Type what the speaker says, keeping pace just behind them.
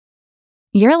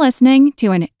You're listening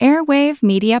to an Airwave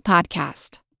Media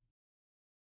Podcast.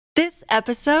 This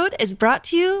episode is brought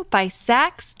to you by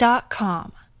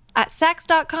Sax.com. At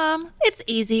Sax.com, it's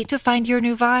easy to find your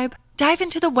new vibe. Dive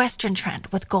into the Western trend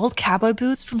with gold cowboy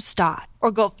boots from Stott,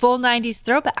 or go full 90s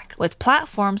throwback with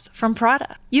platforms from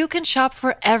Prada. You can shop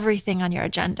for everything on your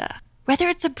agenda, whether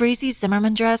it's a breezy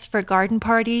Zimmermann dress for a garden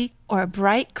party or a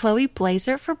bright Chloe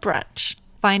blazer for brunch.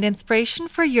 Find inspiration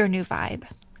for your new vibe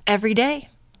every day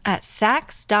at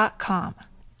Sax.com.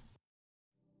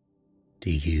 Do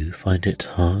you find it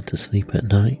hard to sleep at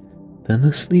night? Then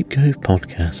the Sleep Cove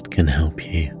podcast can help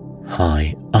you.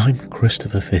 Hi, I'm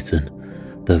Christopher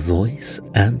Fitton, the voice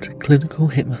and clinical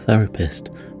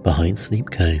hypnotherapist behind Sleep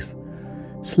Cove.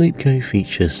 Sleep Cove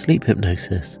features sleep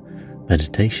hypnosis,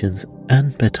 meditations,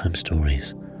 and bedtime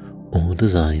stories, all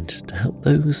designed to help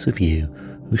those of you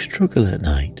who struggle at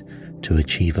night to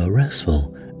achieve a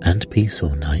restful and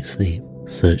peaceful night's sleep.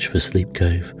 Search for Sleep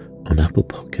Cove on Apple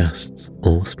Podcasts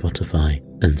or Spotify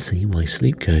and see why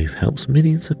Sleep Cove helps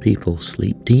millions of people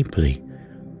sleep deeply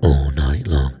all night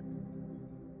long.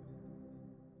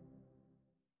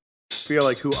 Feel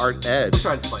like who art Ed? We'll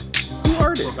try to spice it. Who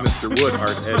art Ed? Mr. Wood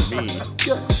art Ed me.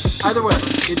 Good. Either way,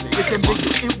 it's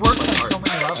ambiguous. It works on so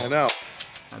many levels. I know.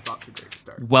 That's off to a great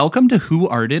start. Welcome to Who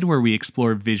Arted, where we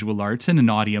explore visual arts in an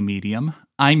audio medium.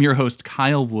 I'm your host,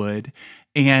 Kyle Wood,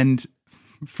 and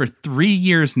for 3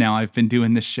 years now, I've been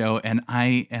doing this show, and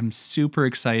I am super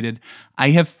excited. I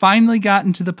have finally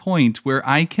gotten to the point where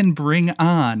I can bring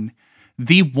on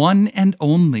the one and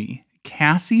only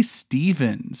Cassie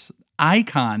Stevens,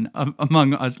 icon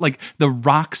among us, like the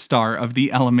rock star of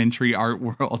the elementary art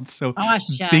world. So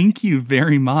thank you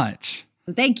very much.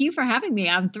 Thank you for having me.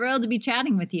 I'm thrilled to be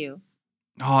chatting with you.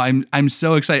 Oh, I'm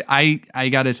so excited. I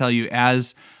got to tell you,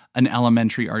 as an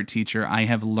elementary art teacher, I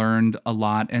have learned a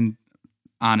lot and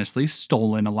honestly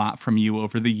stolen a lot from you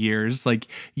over the years. Like,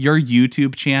 your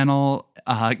YouTube channel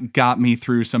got me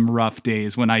through some rough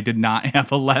days when I did not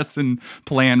have a lesson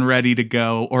plan ready to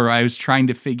go, or I was trying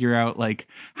to figure out, like,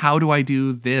 how do I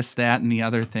do this, that, and the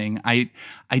other thing. I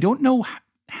don't know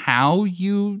how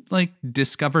you like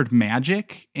discovered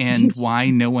magic and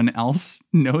why no one else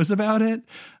knows about it,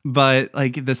 but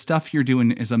like the stuff you're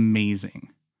doing is amazing.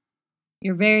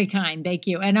 You're very kind. Thank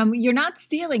you. And you're not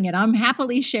stealing it. I'm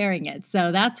happily sharing it.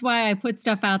 So that's why I put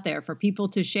stuff out there for people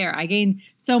to share. I gain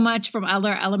so much from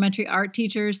other elementary art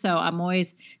teachers, so I'm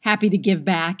always happy to give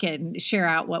back and share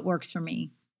out what works for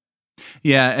me.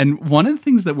 Yeah, and one of the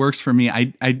things that works for me,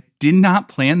 I did not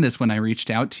plan this when I reached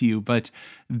out to you, but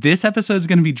this episode is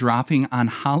going to be dropping on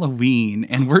Halloween,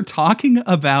 and we're talking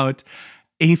about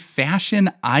a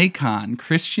fashion icon,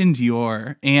 Christian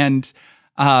Dior, and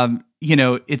you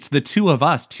know, it's the two of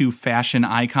us, two fashion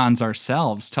icons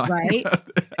ourselves, talking right? about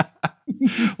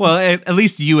well, at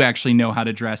least you actually know how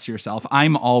to dress yourself.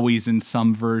 I'm always in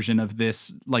some version of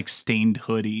this like stained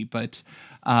hoodie, but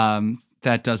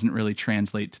that doesn't really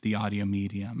translate to the audio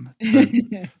medium.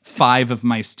 5 of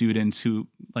my students who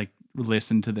like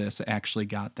listen to this actually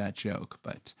got that joke.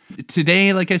 But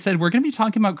today, like I said, we're going to be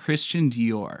talking about Christian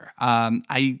Dior.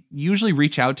 I usually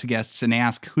reach out to guests and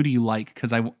ask, who do you like?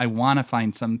 Because I want to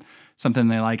find something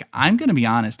they like. I'm going to be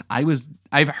honest.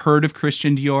 I've heard of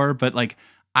Christian Dior, but like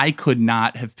I could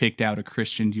not have picked out a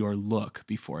Christian Dior look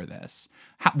before this.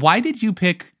 Why did you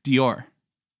pick Dior?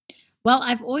 Well,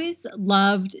 I've always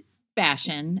loved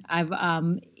fashion. I've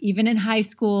even in high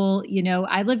school, you know,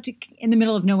 I lived in the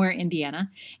middle of nowhere, Indiana,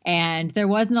 and there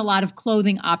wasn't a lot of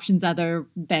clothing options other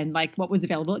than like what was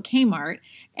available at Kmart.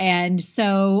 And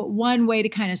so one way to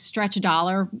kind of stretch a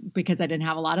dollar, because I didn't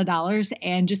have a lot of dollars,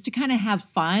 and just to kind of have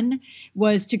fun,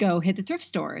 was to go hit the thrift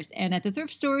stores. And at the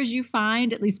thrift stores, you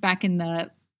find, at least back in the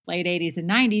late 80s and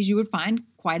 90s, you would find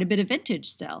quite a bit of vintage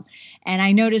still. And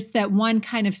I noticed that one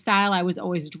kind of style I was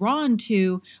always drawn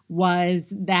to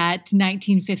was that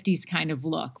 1950s kind of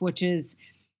look, which is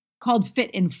called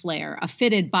fit and flare, a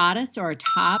fitted bodice or a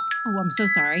top. Oh, I'm so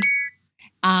sorry.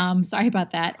 Sorry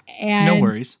about that. And no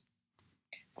worries.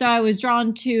 So I was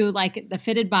drawn to like the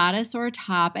fitted bodice or a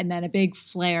top and then a big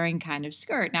flaring kind of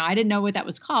skirt. Now, I didn't know what that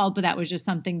was called, but that was just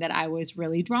something that I was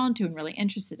really drawn to and really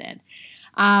interested in.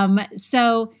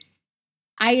 So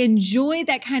I enjoyed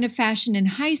that kind of fashion in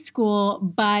high school,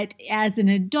 but as an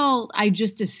adult, I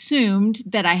just assumed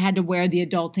that I had to wear the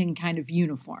adulting kind of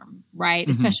uniform, right?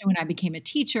 Mm-hmm. Especially when I became a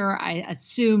teacher, I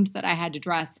assumed that I had to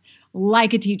dress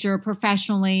like a teacher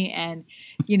professionally. And,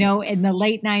 you know, in the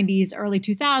late 90s, early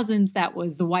 2000s, that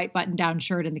was the white button-down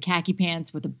shirt and the khaki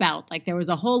pants with a belt. Like there was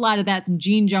a whole lot of that, some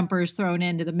jean jumpers thrown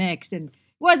into the mix. And it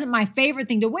wasn't my favorite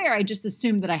thing to wear. I just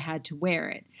assumed that I had to wear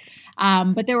it.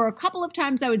 But there were a couple of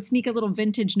times I would sneak a little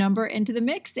vintage number into the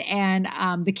mix, and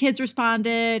the kids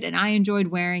responded, and I enjoyed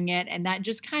wearing it. And that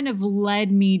just kind of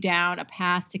led me down a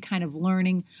path to kind of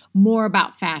learning more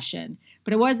about fashion.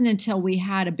 But it wasn't until we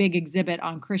had a big exhibit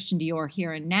on Christian Dior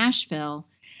here in Nashville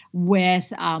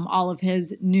with all of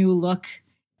his new look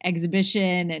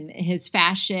exhibition and his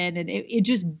fashion, and it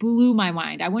just blew my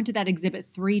mind. I went to that exhibit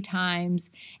 3 times,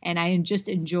 and I just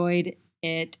enjoyed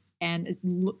it and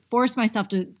forced myself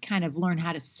to kind of learn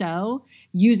how to sew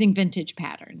using vintage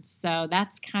patterns. So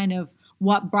that's kind of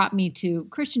what brought me to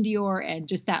Christian Dior and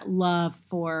just that love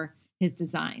for his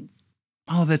designs.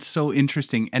 Oh, that's so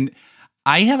interesting. And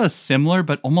I have a similar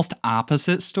but almost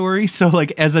opposite story. So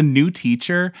like as a new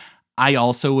teacher, I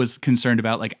also was concerned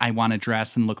about like I want to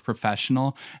dress and look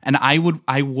professional, and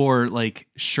I wore like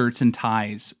shirts and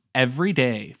ties every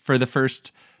day for the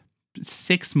first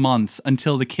 6 months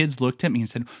until the kids looked at me and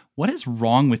said, "What is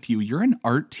wrong with you? You're an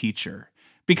art teacher."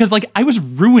 Because like I was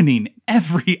ruining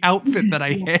every outfit that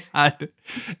I had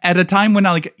at a time when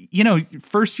I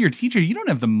first year teacher, you don't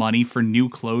have the money for new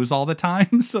clothes all the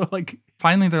time. So like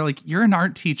finally they're like, "You're an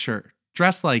art teacher.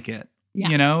 Dress like it."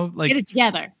 Yeah. Like get it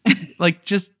together. like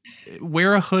just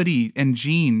wear a hoodie and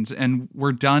jeans and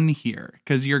we're done here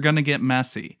because you're going to get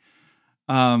messy.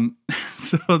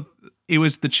 So it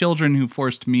was the children who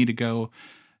forced me to go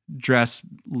dress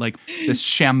like this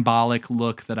shambolic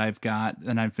look that I've got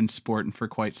and I've been sporting for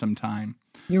quite some time.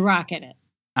 You're rocking it.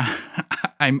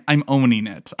 I'm owning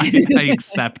it. I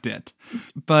accept it.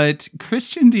 But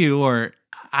Christian Dior,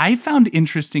 I found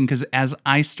interesting because as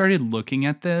I started looking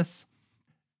at this,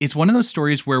 it's one of those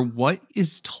stories where what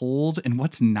is told and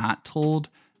what's not told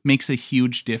makes a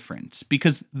huge difference.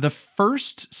 Because the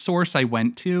first source I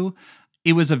went to,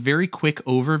 it was a very quick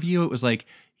overview. It was like,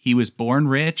 he was born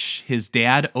rich, his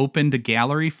dad opened a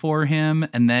gallery for him,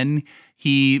 and then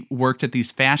he worked at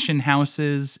these fashion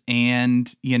houses,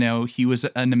 and, he was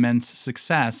an immense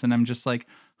success. And I'm just like,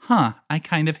 I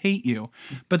kind of hate you.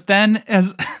 But then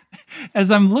as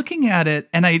I'm looking at it,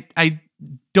 and I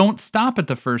don't stop at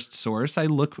the first source, I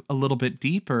look a little bit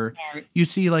deeper. Smart. You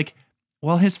see, like,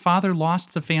 well, his father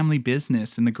lost the family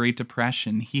business in the Great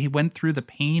Depression. He went through the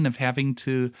pain of having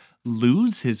to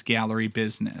lose his gallery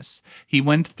business. He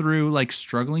went through like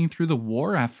struggling through the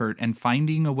war effort and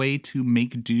finding a way to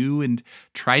make do and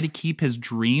try to keep his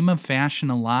dream of fashion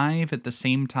alive at the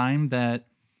same time that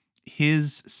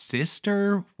his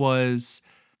sister was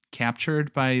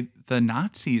captured by the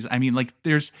Nazis. I mean, like,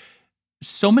 there's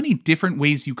so many different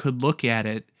ways you could look at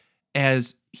it,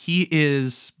 as he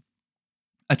is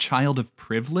a child of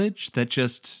privilege that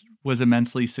just was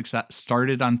immensely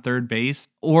started on third base,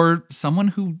 or someone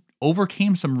who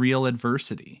overcame some real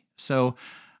adversity. So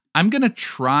I'm going to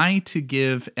try to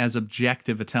give as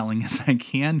objective a telling as I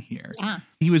can here. Yeah.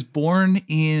 He was born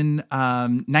in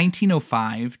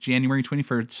 1905, January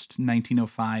 21st,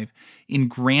 1905, in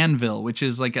Granville, which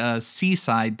is like a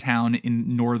seaside town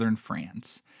in northern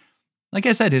France. Like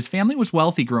I said, his family was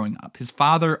wealthy growing up. His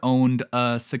father owned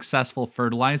a successful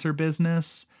fertilizer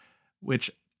business, which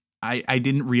I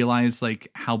didn't realize like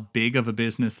how big of a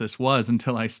business this was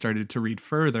until I started to read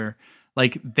further.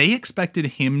 Like, they expected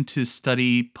him to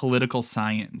study political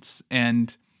science,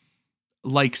 and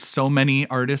like so many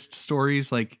artist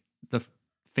stories, like the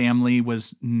family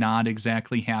was not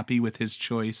exactly happy with his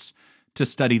choice to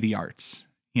study the arts.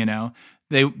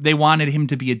 They wanted him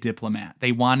to be a diplomat.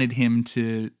 They wanted him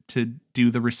to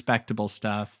do the respectable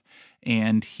stuff,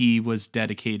 and he was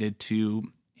dedicated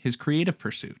to his creative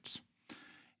pursuits.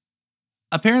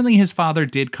 Apparently his father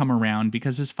did come around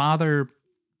because his father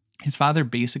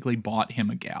basically bought him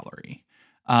a gallery.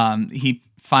 He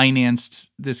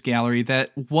financed this gallery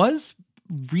that was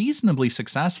reasonably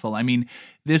successful. I mean,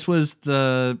 this was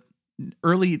the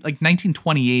early, like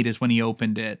 1928 is when he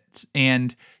opened it,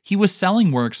 and he was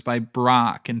selling works by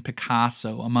Braque and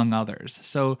Picasso, among others.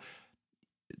 So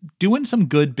doing some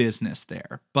good business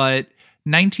there. But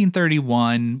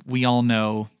 1931, we all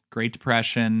know, Great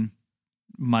Depression,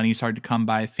 money's hard to come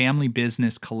by, family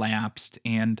business collapsed,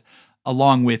 and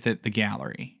along with it, the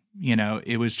gallery.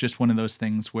 It was just one of those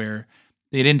things where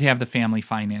they didn't have the family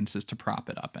finances to prop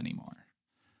it up anymore.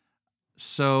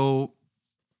 So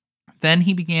then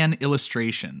he began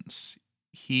illustrations.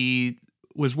 He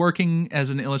was working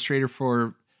as an illustrator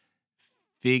for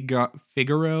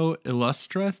Figaro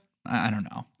Illustre. I don't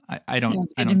know. I don't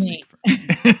speak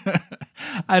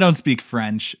I don't speak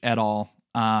French at all.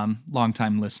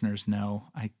 Longtime listeners know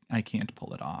I can't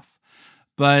pull it off.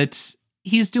 But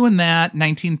he's doing that.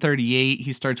 1938,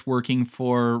 he starts working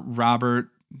for Robert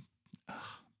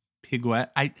Piguet.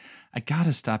 I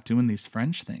gotta stop doing these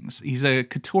French things. He's a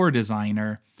couture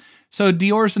designer. So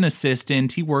Dior's an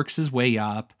assistant. He works his way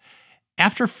up.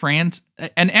 After France,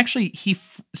 and actually he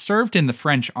served in the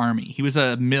French army. He was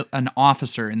an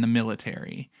officer in the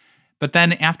military. But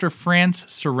then after France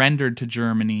surrendered to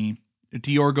Germany,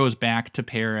 Dior goes back to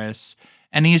Paris,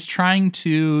 and he's trying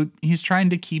to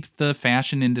keep the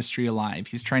fashion industry alive.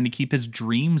 He's trying to keep his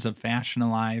dreams of fashion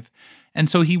alive. And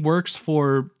so he works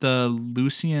for the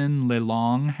Lucien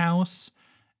Lelong house.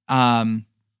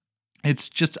 It's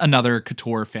just another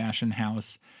couture fashion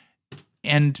house.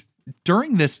 And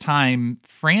during this time,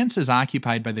 France is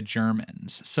occupied by the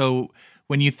Germans. So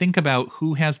when you think about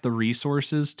who has the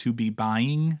resources to be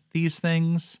buying these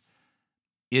things,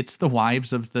 it's the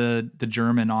wives of the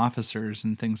German officers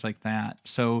and things like that.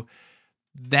 So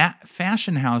that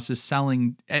fashion house is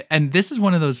selling. And this is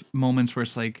one of those moments where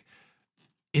it's like,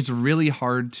 it's really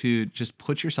hard to just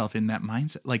put yourself in that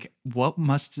mindset. Like, what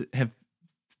must have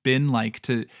been like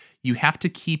you have to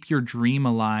keep your dream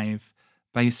alive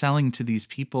by selling to these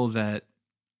people that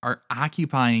are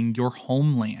occupying your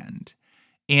homeland.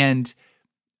 And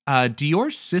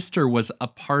Dior's sister was a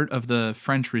part of the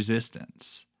French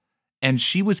resistance, and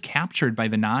she was captured by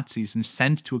the Nazis and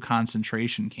sent to a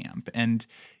concentration camp. And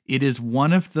it is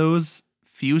one of those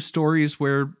few stories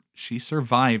where she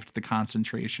survived the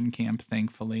concentration camp,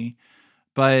 thankfully.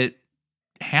 But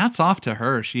hats off to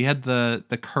her. She had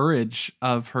the courage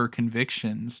of her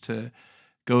convictions to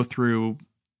go through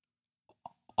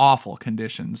awful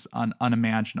conditions,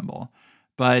 unimaginable.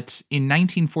 But in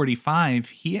 1945,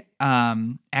 he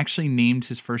actually named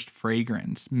his first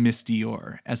fragrance Miss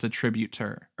Dior as a tribute to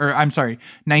her. Or I'm sorry,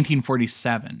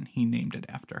 1947, he named it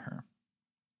after her.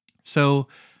 So,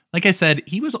 like I said,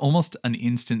 he was almost an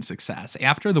instant success.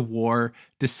 After the war,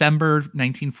 December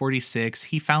 1946,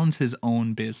 he founds his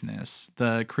own business,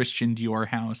 the Christian Dior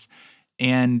House.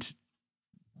 And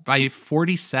by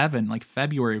 47, like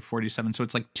February of 47, so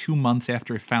it's like 2 months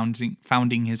after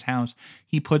founding his house,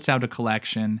 he puts out a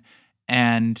collection.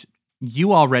 And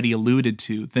you already alluded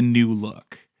to the new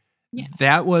look. Yeah.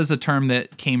 That was a term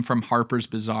that came from Harper's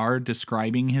Bazaar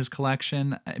describing his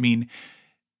collection. I mean,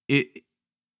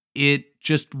 it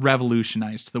just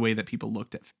revolutionized the way that people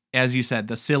looked at, as you said,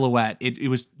 the silhouette. It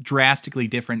was drastically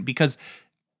different because,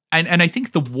 and I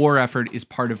think the war effort is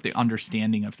part of the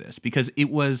understanding of this, because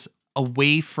it was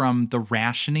away from the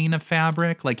rationing of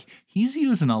fabric. Like, he's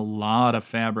using a lot of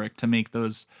fabric to make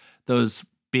those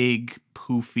big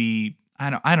poofy,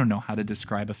 I don't know how to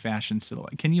describe a fashion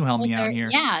silhouette. Can you help me out here?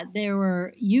 Yeah, there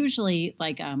were usually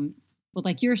like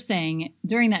you're saying,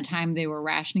 during that time they were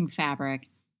rationing fabric.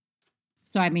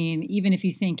 So, I mean, even if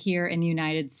you think here in the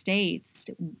United States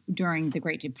during the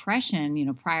Great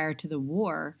Depression, prior to the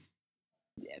war,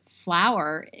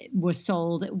 flour was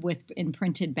sold in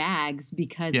printed bags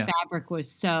because fabric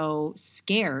was so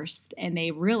scarce, and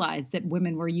they realized that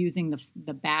women were using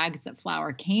the bags that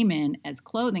flour came in as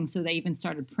clothing. So they even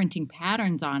started printing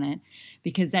patterns on it,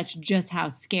 because that's just how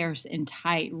scarce and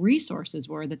tight resources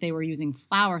were, that they were using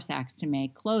flour sacks to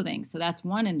make clothing. So that's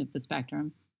one end of the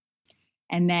spectrum.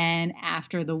 And then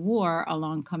after the war,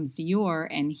 along comes Dior,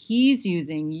 and he's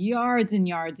using yards and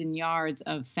yards and yards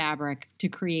of fabric to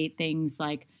create things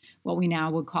like what we now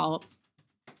would call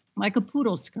like a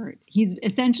poodle skirt. He's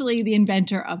essentially the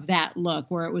inventor of that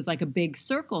look, where it was like a big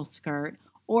circle skirt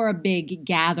or a big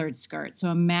gathered skirt.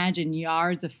 So imagine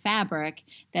yards of fabric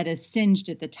that is singed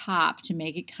at the top to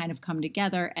make it kind of come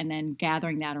together, and then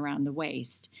gathering that around the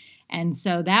waist. And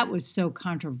so that was so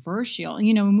controversial.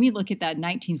 When we look at that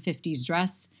 1950s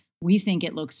dress, we think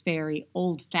it looks very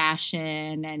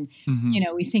old-fashioned, and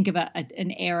we think of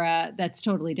an era that's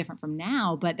totally different from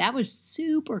now. But that was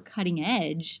super cutting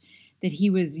edge, that he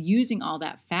was using all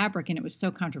that fabric, and it was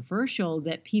so controversial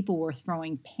that people were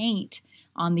throwing paint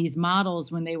on these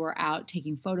models when they were out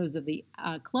taking photos of the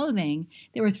clothing.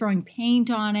 They were throwing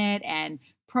paint on it and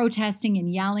protesting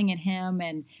and yelling at him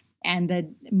and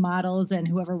the models and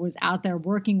whoever was out there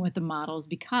working with the models,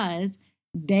 because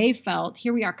they felt,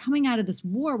 here we are coming out of this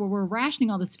war where we're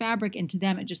rationing all this fabric, and to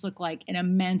them it just looked like an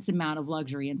immense amount of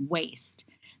luxury and waste.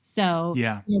 So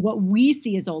what we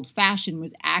see as old fashioned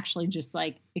was actually just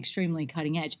like extremely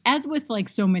cutting edge, as with like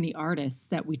so many artists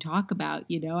that we talk about.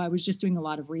 I was just doing a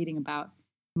lot of reading about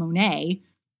Monet.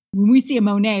 When we see a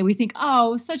Monet, we think,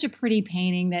 oh, such a pretty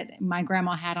painting that my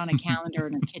grandma had on a calendar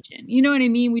in her kitchen. You know what I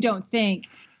mean? We don't think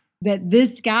that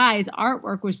this guy's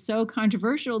artwork was so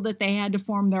controversial that they had to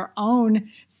form their own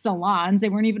salons. They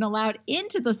weren't even allowed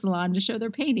into the salon to show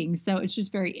their paintings. So it's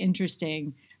just very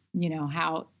interesting,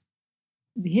 how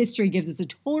the history gives us a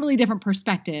totally different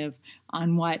perspective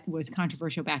on what was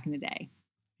controversial back in the day.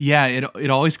 Yeah,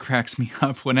 it always cracks me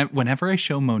up whenever I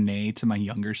show Monet to my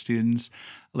younger students,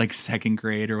 like second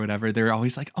grade or whatever. They're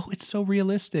always like, "Oh, it's so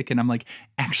realistic," and I'm like,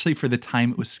 "Actually, for the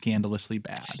time, it was scandalously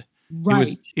bad.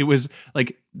 Right. It was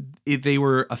like they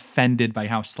were offended by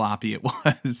how sloppy it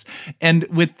was." And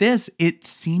with this, it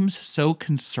seems so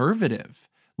conservative.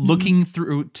 Looking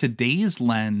through today's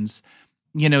lens,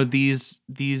 these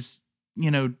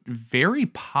very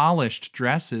polished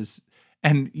dresses.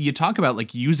 And you talk about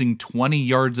like using 20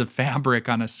 yards of fabric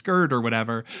on a skirt or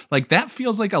whatever. Like that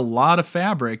feels like a lot of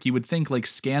fabric. You would think like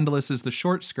scandalous is the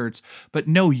short skirts, but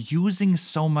no, using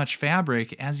so much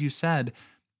fabric, as you said,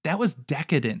 that was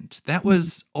decadent. That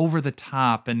was over the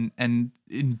top and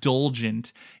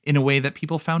indulgent in a way that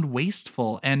people found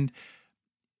wasteful. And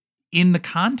in the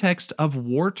context of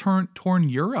war-torn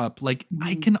Europe, like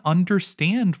I can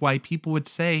understand why people would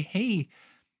say, "Hey,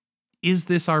 is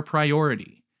this our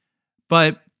priority?"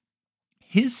 But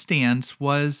his stance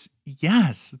was,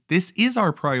 yes, this is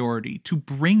our priority, to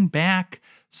bring back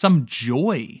some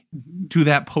joy to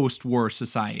that post-war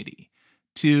society,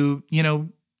 to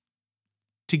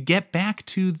get back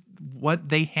to what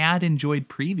they had enjoyed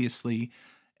previously.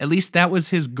 At least that was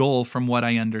his goal from what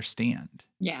I understand.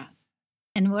 Yeah.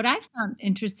 And what I found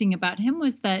interesting about him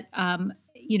was that,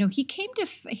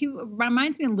 he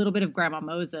reminds me a little bit of Grandma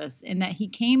Moses in that he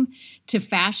came to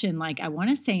fashion, like, I want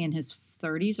to say in his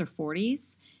 30s or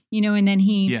 40s, and then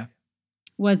he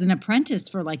was an apprentice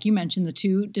for, like you mentioned, the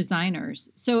two designers.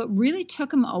 So it really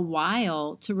took him a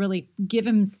while to really give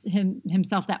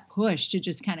himself that push to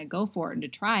just kind of go for it and to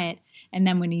try it. And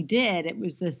then when he did, it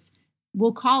was this,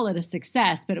 we'll call it a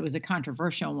success, but it was a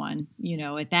controversial one,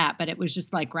 at that. But it was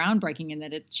just like groundbreaking in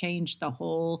that it changed the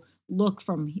whole look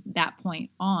from that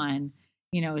point on,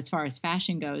 as far as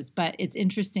fashion goes. But it's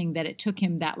interesting that it took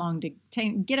him that long to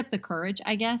get up the courage,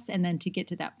 I guess, and then to get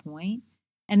to that point.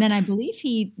 And then I believe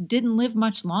he didn't live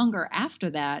much longer after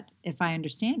that, if I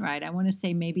understand right. I want to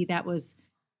say maybe that was,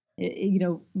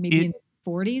 maybe in his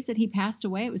 40s that he passed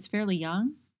away. It was fairly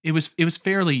young. It was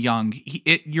fairly young.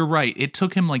 You're right. It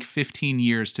took him like 15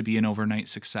 years to be an overnight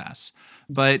success.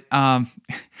 But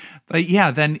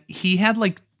yeah, then he had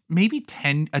like maybe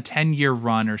a 10-year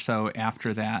run or so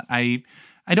after that. I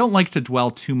don't like to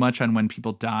dwell too much on when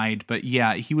people died, but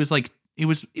yeah, he was like it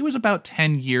was about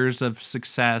 10 years of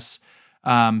success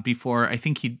before I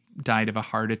think he died of a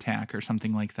heart attack or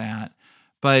something like that.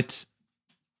 But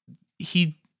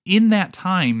in that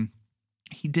time,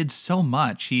 he did so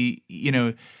much.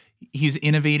 He's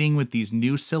innovating with these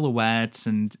new silhouettes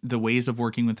and the ways of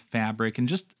working with fabric and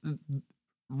just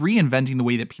reinventing the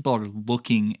way that people are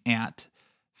looking at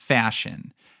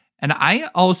fashion. And I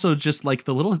also just like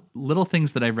the little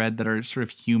things that I read that are sort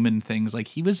of human things. Like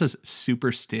he was a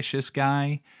superstitious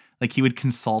guy. Like he would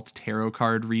consult tarot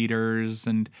card readers,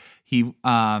 and he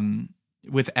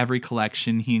with every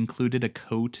collection he included a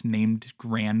coat named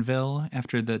Granville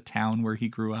after the town where he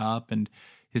grew up, and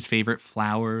his favorite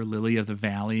flower, Lily of the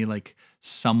Valley. Like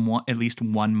at least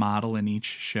one model in each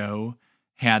show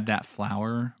had that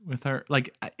flower with her.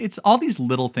 Like it's all these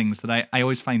little things that I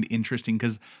always find interesting,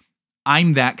 because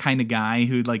I'm that kind of guy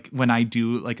who, like, when I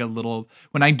do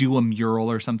a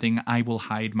mural or something, I will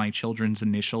hide my children's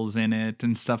initials in it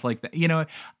and stuff like that.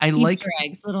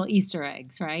 Little Easter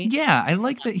eggs, right? Yeah, I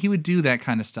like that he would do that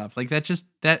kind of stuff. Like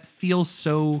that feels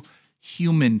so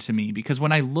human to me, because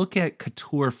when I look at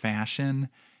couture fashion,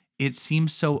 it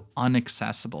seems so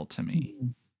inaccessible to me.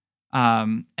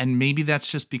 And maybe that's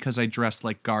just because I dress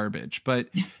like garbage, but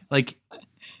like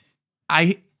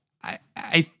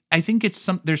I think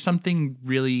there's something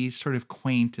really sort of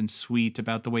quaint and sweet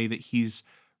about the way that he's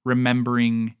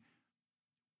remembering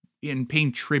and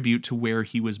paying tribute to where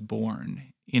he was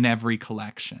born in every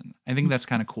collection. I think that's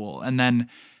kind of cool. And then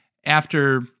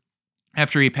after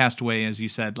he passed away, as you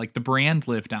said, like the brand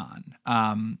lived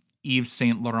on. Yves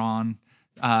Saint Laurent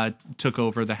took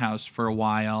over the house for a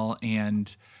while,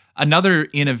 and another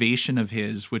innovation of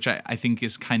his, which I think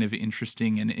is kind of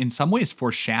interesting and in some ways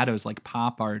foreshadows like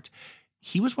pop art.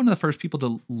 He was one of the first people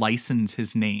to license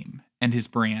his name and his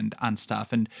brand on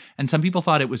stuff. And some people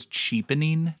thought it was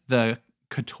cheapening the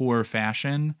couture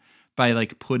fashion by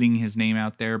like putting his name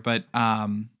out there. But,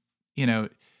 that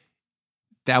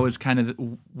was kind of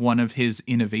one of his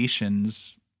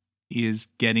innovations, is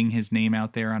getting his name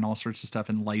out there on all sorts of stuff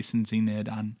and licensing it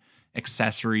on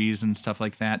accessories and stuff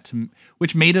like that,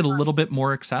 which made it a little bit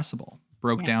more accessible,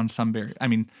 broke down some barriers. I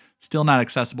mean, still not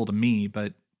accessible to me,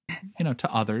 but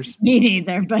to others. Me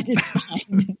neither, but it's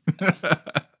fine.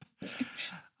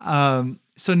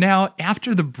 So now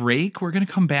after the break, we're going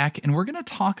to come back and we're going to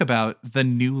talk about the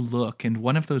new look and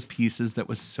one of those pieces that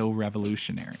was so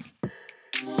revolutionary.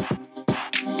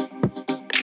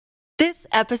 This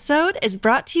episode is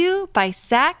brought to you by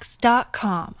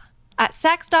Sax.com. At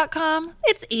Sax.com,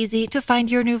 it's easy to find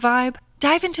your new vibe.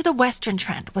 Dive into the Western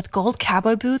trend with gold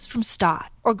cowboy boots from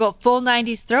Stott, or go full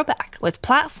 90s throwback with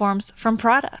platforms from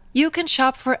Prada. You can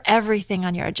shop for everything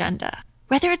on your agenda,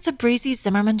 whether it's a breezy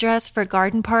Zimmermann dress for a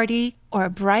garden party or a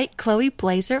bright Chloe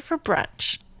blazer for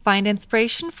brunch. Find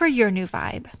inspiration for your new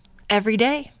vibe every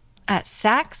day at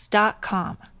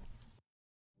Sax.com.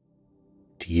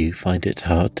 Do you find it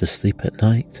hard to sleep at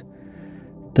night?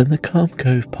 Then the Calm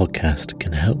Cove podcast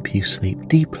can help you sleep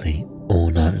deeply all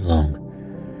night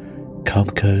long. Calm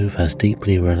Cove has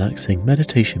deeply relaxing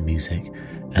meditation music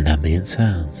and ambient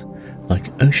sounds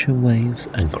like ocean waves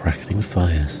and crackling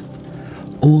fires.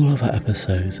 All of our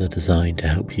episodes are designed to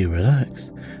help you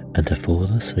relax and to fall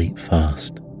asleep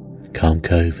fast. Calm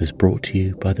Cove is brought to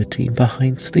you by the team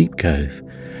behind Sleep Cove,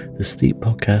 the sleep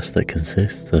podcast that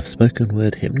consists of spoken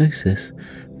word hypnosis,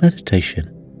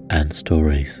 meditation, and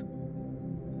stories.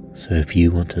 So if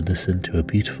you want to listen to a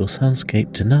beautiful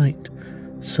soundscape tonight,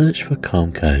 search for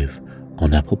Calm Cove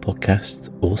on Apple Podcasts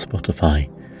or Spotify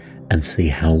and see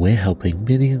how we're helping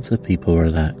millions of people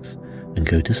relax and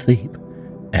go to sleep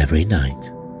every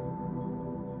night.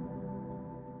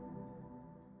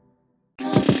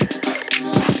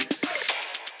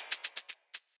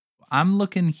 I'm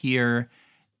looking here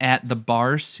at the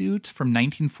bar suit from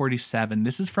 1947.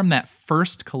 This is from that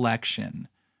first collection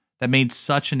that made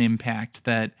such an impact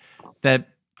that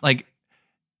like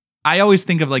I always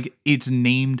think of like it's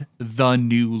named the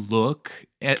new look,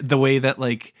 the way that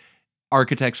like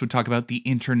architects would talk about the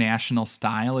international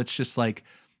style. It's just like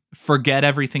forget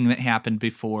everything that happened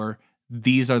before.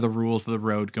 These are the rules of the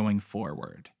road going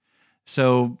forward.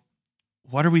 So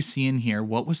what are we seeing here?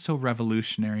 What was so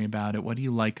revolutionary about it? What do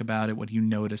you like about it? What are you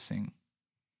noticing?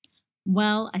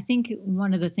 Well, I think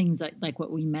one of the things like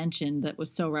what we mentioned that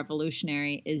was so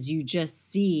revolutionary is you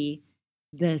just see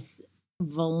this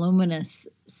voluminous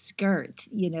skirt,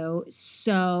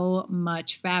 so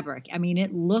much fabric. I mean,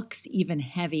 it looks even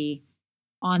heavy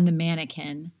on the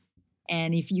mannequin.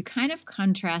 And if you kind of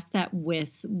contrast that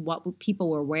with what people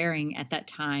were wearing at that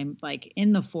time, like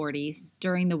in the 40s,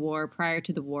 during the war, prior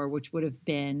to the war, which would have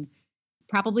been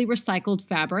probably recycled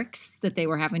fabrics that they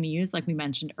were having to use, like we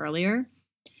mentioned earlier.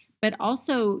 But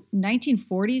also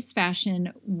 1940s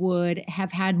fashion would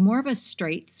have had more of a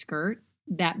straight skirt,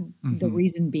 that the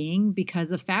reason being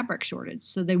because of fabric shortage.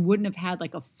 So they wouldn't have had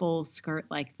like a full skirt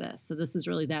like this. So this is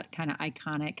really that kind of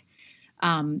iconic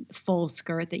full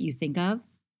skirt that you think of.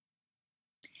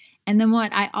 And then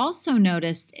what I also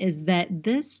noticed is that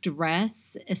this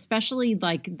dress, especially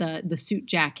like the suit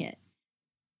jacket,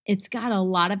 it's got a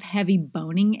lot of heavy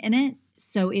boning in it.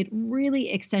 So it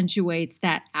really accentuates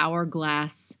that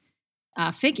hourglass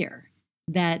figure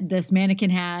that this mannequin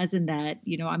has, and that,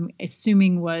 I'm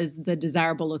assuming was the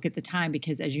desirable look at the time,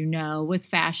 because as you know, with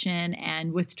fashion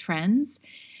and with trends,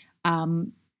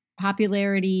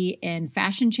 popularity and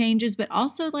fashion changes, but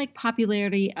also like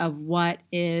popularity of what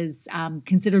is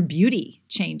considered beauty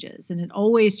changes. And it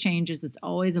always changes. It's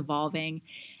always evolving.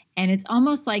 And it's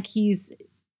almost like he's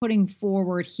putting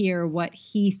forward here what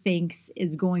he thinks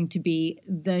is going to be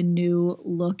the new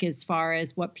look as far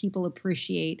as what people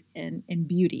appreciate in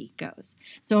beauty goes.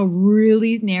 So a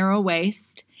really narrow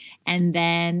waist, and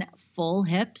then full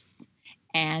hips,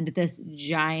 and this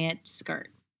giant skirt.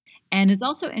 And it's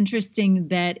also interesting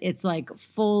that it's like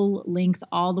full length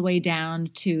all the way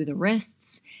down to the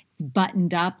wrists. It's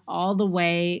buttoned up all the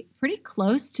way pretty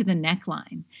close to the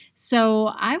neckline. So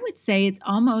I would say it's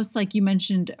almost like you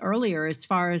mentioned earlier, as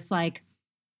far as like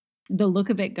the look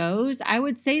of it goes, I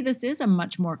would say this is a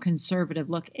much more conservative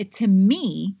look. To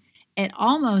me, it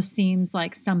almost seems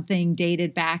like something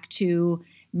dated back to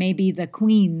maybe the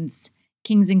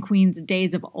kings and queens of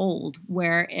days of old,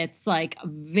 where it's like a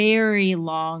very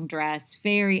long dress,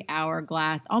 very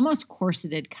hourglass, almost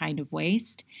corseted kind of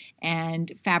waist,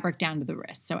 and fabric down to the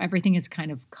wrist. So everything is kind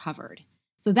of covered.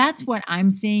 So that's what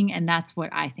I'm seeing, and that's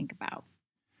what I think about.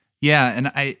 Yeah,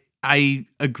 and I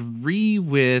agree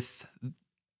with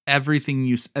everything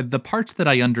you said. The parts that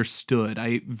I understood,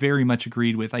 I very much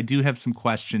agreed with. I do have some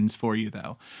questions for you,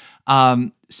 though.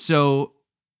 So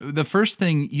the first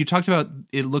thing you talked about,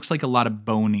 it looks like a lot of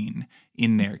boning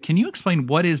in there. Can you explain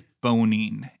what is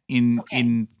boning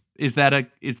in is that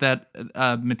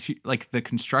like the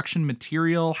construction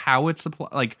material, how it's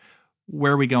applied, like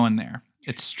where are we going there?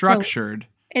 It's structured. So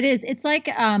it is. It's like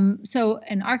so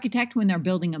an architect, when they're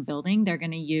building a building, they're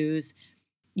going to use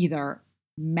either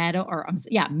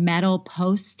metal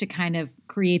posts to kind of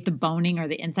create the boning or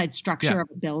the inside structure of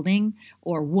a building,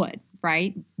 or wood,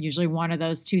 right? Usually one of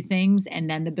those two things. And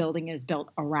then the building is built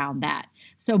around that.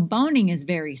 So boning is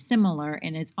very similar,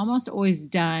 and it's almost always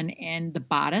done in the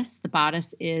bodice. The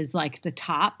bodice is like the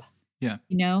top, Yeah.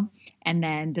 and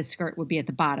then the skirt would be at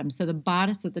the bottom. So the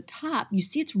bodice at the top, you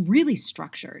see it's really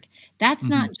structured. That's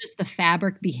Mm-hmm. not just the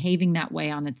fabric behaving that way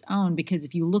on its own, because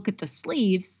if you look at the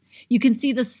sleeves, you can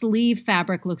see the sleeve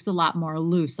fabric looks a lot more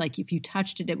loose. Like if you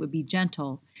touched it, it would be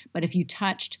gentle. But if you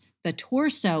touched the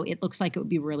torso, it looks like it would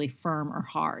be really firm or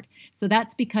hard. So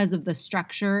that's because of the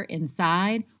structure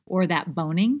inside or that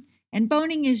boning. And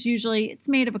boning is usually, it's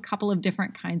made of a couple of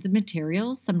different kinds of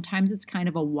materials. Sometimes it's kind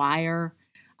of a wire.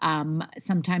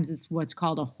 Sometimes it's what's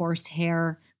called a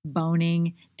horsehair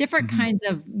boning. Different Mm-hmm. kinds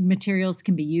of materials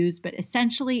can be used, but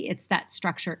essentially it's that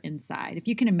structure inside. If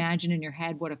you can imagine in your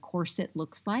head what a corset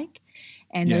looks like,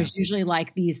 and Yeah. there's usually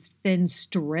like these thin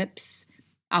strips,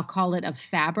 I'll call it, of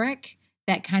fabric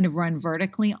that kind of run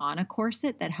vertically on a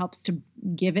corset that helps to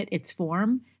give it its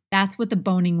form. That's what the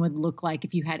boning would look like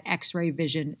if you had X-ray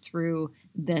vision through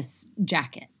this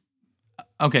jacket.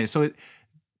 Okay, so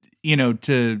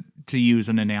to use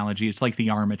an analogy, it's like the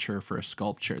armature for a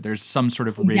sculpture. There's some sort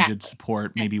of rigid Exactly.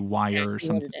 support, maybe That's wire or exactly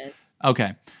something. what it is.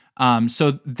 Okay.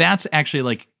 So that's actually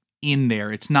like in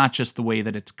there. It's not just the way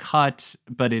that it's cut,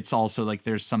 but it's also like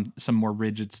there's some more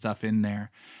rigid stuff in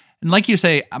there. And like you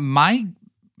say, my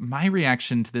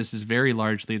reaction to this is very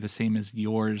largely the same as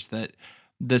yours, that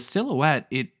the silhouette,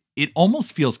 it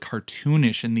almost feels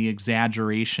cartoonish in the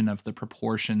exaggeration of the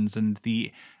proportions and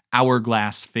the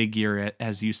hourglass figure,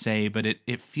 as you say, but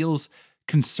it feels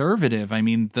conservative. I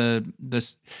mean,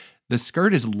 the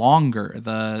skirt is longer.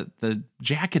 The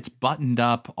jacket's buttoned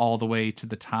up all the way to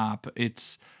the top.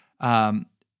 It's the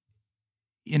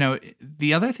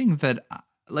other thing that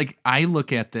like I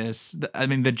look at this, I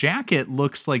mean, the jacket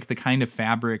looks like the kind of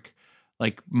fabric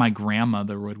like my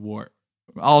grandmother would wear.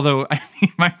 Although I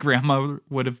mean, my grandma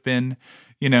would have been,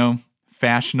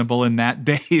 fashionable in that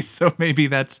day. So maybe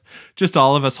that's just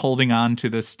all of us holding on to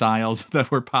the styles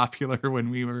that were popular when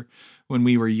we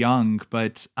were young.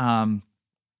 But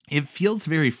it feels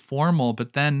very formal.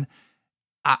 But then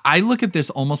I look at this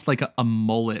almost like a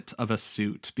mullet of a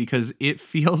suit, because it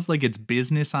feels like it's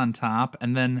business on top,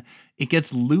 and then it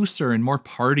gets looser and more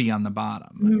party on the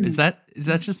bottom. Is that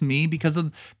just me because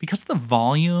of the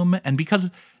volume, and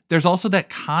because there's also that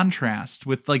contrast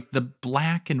with like the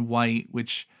black and white,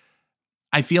 which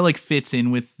I feel like fits in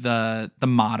with the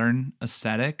modern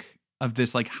aesthetic of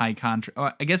this like high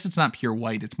contrast. I guess it's not pure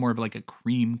white; it's more of like a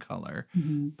cream color,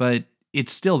 but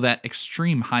it's still that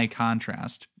extreme high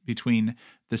contrast between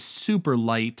the super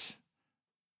light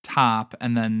top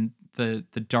and then the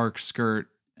dark skirt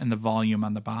and the volume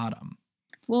on the bottom.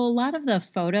 Well, a lot of the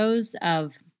photos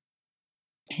of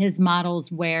his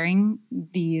models wearing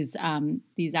these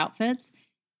outfits,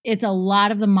 it's a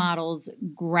lot of the models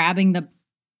grabbing the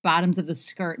bottoms of the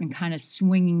skirt and kind of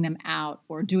swinging them out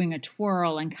or doing a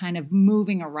twirl and kind of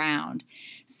moving around.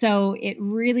 So it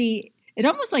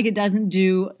almost like it doesn't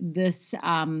do this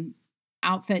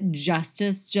outfit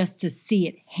justice just to see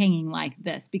it hanging like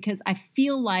this, because I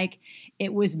feel like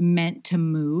it was meant to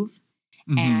move.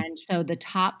 Mhm. And so the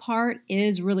top part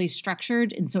is really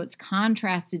structured. And so it's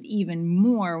contrasted even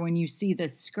more when you see the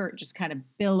skirt just kind of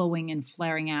billowing and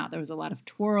flaring out. There was a lot of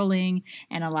twirling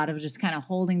and a lot of just kind of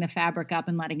holding the fabric up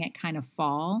and letting it kind of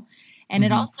fall. And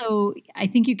it Mhm. also, I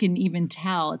think you can even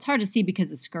tell, it's hard to see because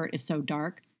the skirt is so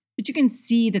dark, but you can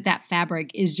see that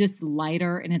fabric is just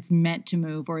lighter and it's meant to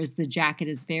move, whereas the jacket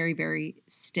is very, very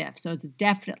stiff. So it's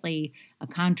definitely a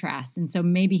contrast. And so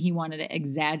maybe he wanted to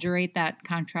exaggerate that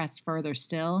contrast further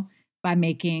still by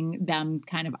making them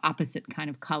kind of opposite kind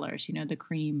of colors, the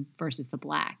cream versus the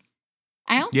black.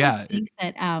 I also Yeah. think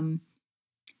that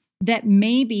that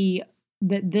maybe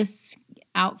that this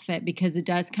outfit, because it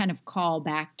does kind of call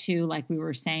back to, like we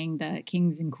were saying, the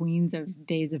kings and queens of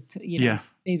days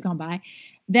gone by,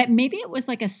 that maybe it was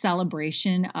like a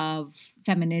celebration of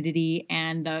femininity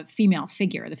and the female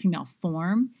figure, the female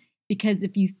form. Because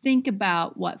if you think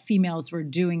about what females were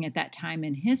doing at that time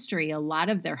in history, a lot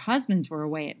of their husbands were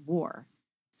away at war.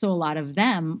 So a lot of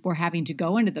them were having to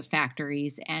go into the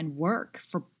factories and work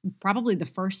for probably the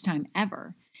first time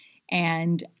ever.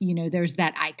 And, there's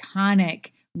that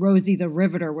iconic Rosie the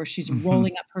Riveter where she's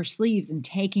rolling up her sleeves and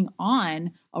taking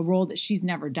on a role that she's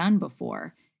never done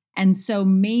before. And so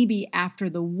maybe after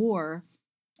the war,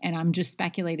 and I'm just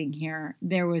speculating here,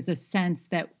 there was a sense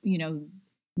that,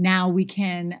 now we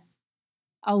can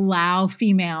allow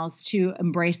females to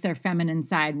embrace their feminine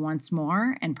side once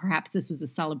more. And perhaps this was a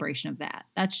celebration of that.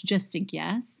 That's just a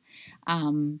guess,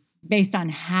 based on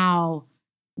how,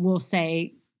 we'll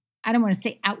say, I don't want to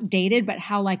say outdated, but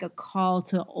how like a call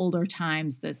to older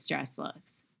times this dress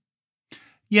looks.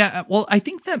 Yeah, well, I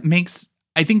think that makes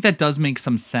I think that does make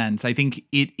some sense. I think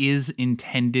it is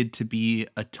intended to be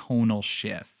a tonal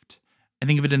shift. I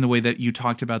think of it in the way that you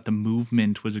talked about the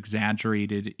movement was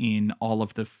exaggerated in all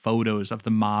of the photos of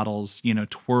the models, you know,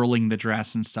 twirling the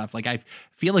dress and stuff. Like, I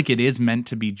feel like it is meant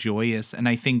to be joyous. And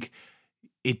I think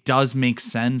it does make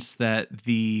sense that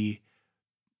the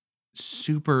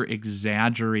super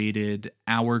exaggerated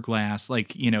hourglass,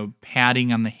 like, you know,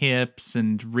 padding on the hips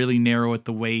and really narrow at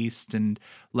the waist and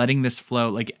letting this flow.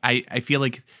 Like, I feel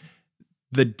like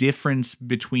the difference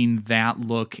between that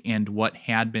look and what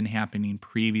had been happening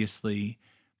previously,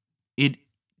 it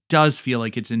does feel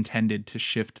like it's intended to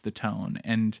shift the tone.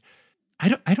 And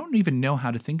I don't even know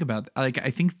how to think about it. Like,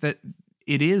 I think that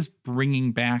it is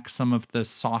bringing back some of the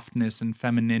softness and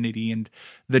femininity and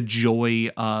the joy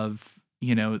of,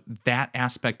 you know, that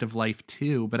aspect of life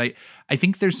too. But I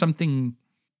think there's something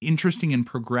interesting and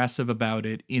progressive about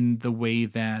it in the way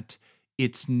that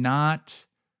it's not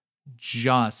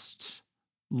just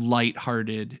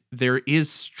lighthearted. There is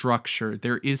structure.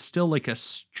 There is still like a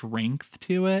strength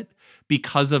to it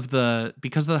because of the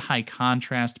high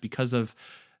contrast, because of,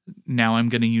 now I'm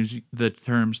going to use the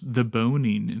terms, the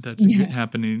boning that's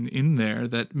happening in there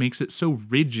that makes it so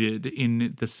rigid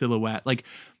in the silhouette. Like,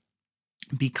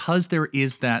 because there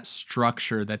is that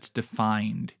structure that's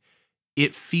defined,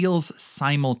 it feels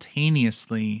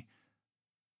simultaneously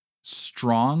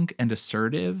strong and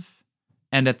assertive,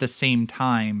 and at the same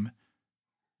time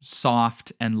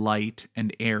soft and light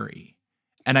and airy.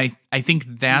 And I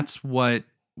think that's what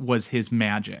was his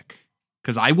magic,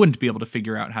 because I wouldn't be able to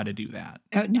figure out how to do that.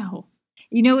 Oh, no.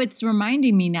 You know, it's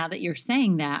reminding me now that you're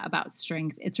saying that about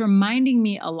strength, it's reminding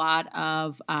me a lot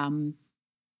of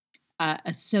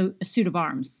a suit of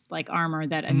arms, like armor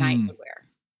that a knight would wear,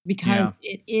 because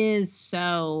it is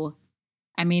so,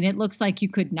 I mean, it looks like you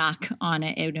could knock on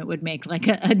it and it would make like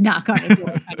a knock on a door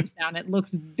kind of sound. It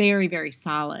looks very, very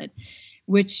solid,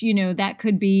 which, you know, that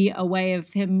could be a way of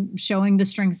him showing the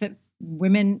strength that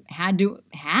women had to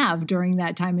have during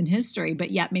that time in history,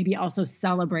 but yet maybe also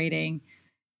celebrating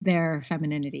their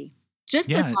femininity.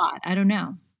 Just a thought. I don't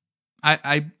know.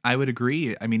 I would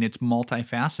agree. I mean, it's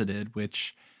multifaceted,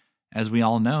 which, as we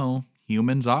all know,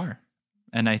 humans are.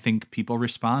 And I think people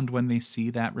respond when they see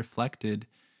that reflected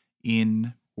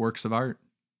in works of art.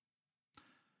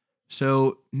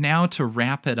 So now to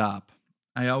wrap it up,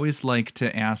 I always like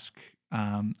to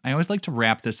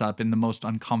wrap this up in the most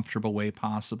uncomfortable way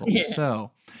possible. Yeah.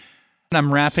 So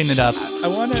I'm wrapping it up. I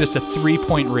want just a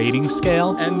 3-point rating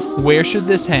scale. And where should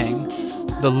this hang?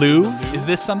 The Louvre? Is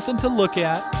this something to look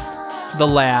at? The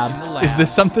lab? Is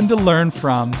this something to learn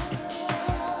from?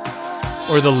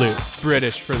 Or the Louvre?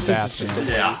 British for the bathroom.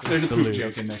 Yeah. There's a poop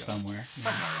joke in there somewhere.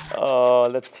 Oh,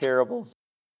 that's terrible.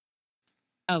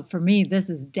 Oh, for me, this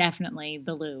is definitely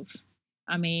the Louvre.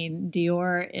 I mean,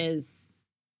 Dior is,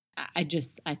 I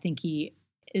think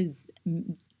his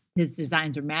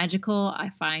designs are magical.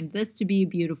 I find this to be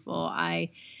beautiful.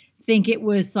 I think it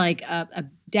was like a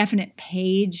definite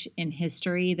page in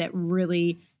history that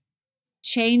really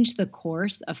changed the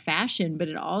course of fashion, but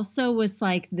it also was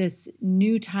like this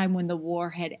new time when the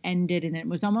war had ended, and it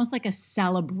was almost like a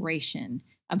celebration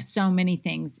of so many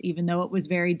things, even though it was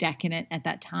very decadent at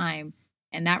that time.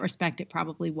 In that respect, it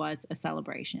probably was a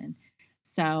celebration.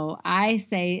 So I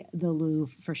say the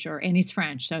Louvre for sure. And he's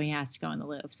French, so he has to go in the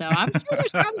Louvre. So I'm sure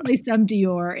there's probably some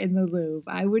Dior in the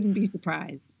Louvre. I wouldn't be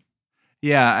surprised.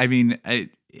 Yeah, I mean,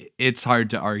 it's hard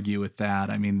to argue with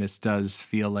that. I mean, this does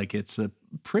feel like it's a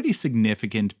pretty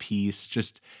significant piece,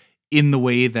 just in the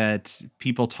way that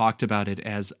people talked about it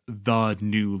as the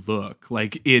new look.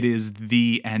 Like, it is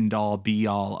the end-all,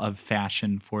 be-all of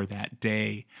fashion for that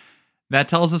day. That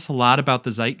tells us a lot about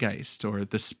the zeitgeist or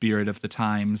the spirit of the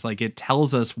times. Like, it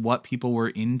tells us what people were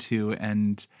into,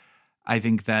 and I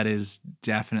think that is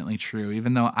definitely true.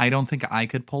 Even though I don't think I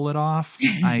could pull it off,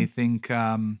 I think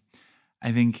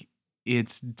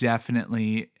it's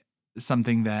definitely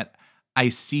something that I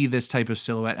see this type of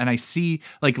silhouette, and I see,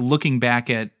 like, looking back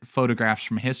at photographs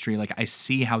from history, like, I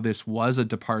see how this was a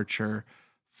departure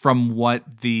from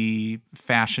what the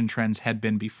fashion trends had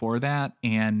been before that,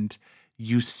 and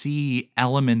you see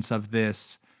elements of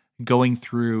this going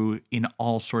through in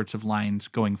all sorts of lines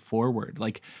going forward.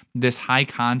 Like, this high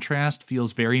contrast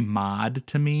feels very mod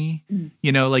to me.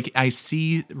 You know, like, I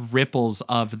see ripples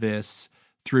of this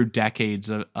through decades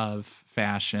of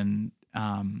fashion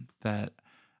that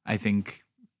I think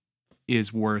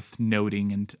is worth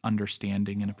noting and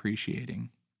understanding and appreciating.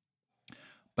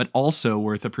 But also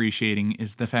worth appreciating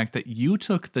is the fact that you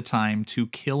took the time to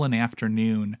kill an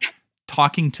afternoon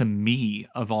talking to me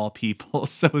of all people.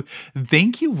 So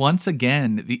thank you once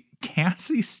again, the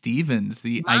Cassie Stevens,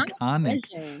 the My iconic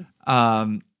pleasure.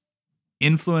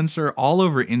 influencer all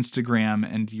over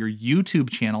Instagram, and your YouTube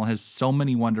channel has so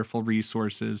many wonderful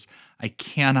resources. I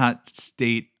cannot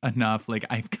state enough. Like,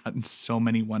 I've gotten so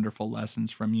many wonderful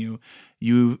lessons from you.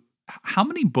 How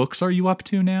many books are you up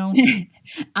to now?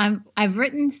 I've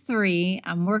written 3.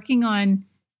 I'm working on.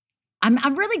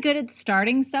 I'm really good at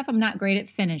starting stuff. I'm not great at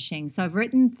finishing. So I've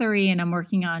written 3, and I'm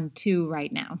working on 2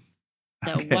 right now.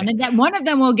 So Okay. one of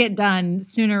them will get done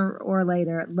sooner or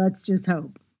later. Let's just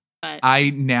hope. But I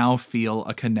now feel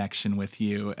a connection with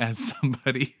you as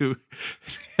somebody who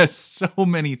has so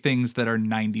many things that are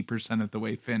 90% of the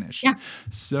way finished. Yeah.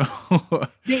 So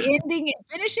the ending,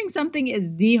 finishing something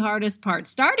is the hardest part.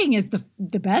 Starting is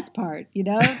the best part, you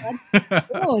know?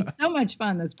 It's so much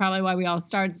fun. That's probably why we all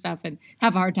start stuff and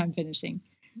have a hard time finishing.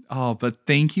 Oh, but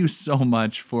thank you so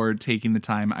much for taking the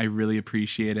time. I really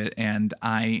appreciate it. And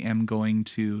I am going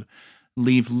to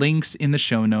leave links in the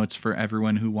show notes for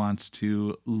everyone who wants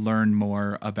to learn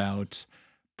more about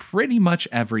pretty much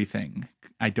everything.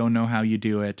 I don't know how you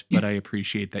do it, but I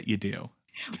appreciate that you do.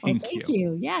 Thank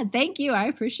you. Yeah, thank you. I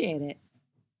appreciate it.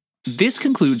 This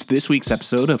concludes this week's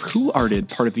episode of Who Arted,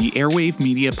 part of the Airwave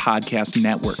Media Podcast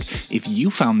Network. If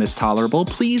you found this tolerable,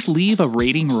 please leave a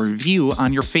rating or review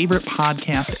on your favorite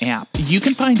podcast app. You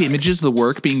can find images of the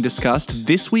work being discussed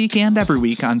this week and every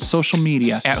week on social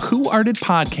media at Who Arted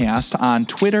Podcast on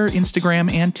Twitter,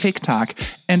 Instagram, and TikTok,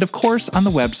 and of course on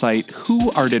the website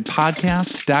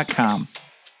whoartedpodcast.com.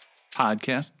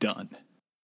 Podcast done.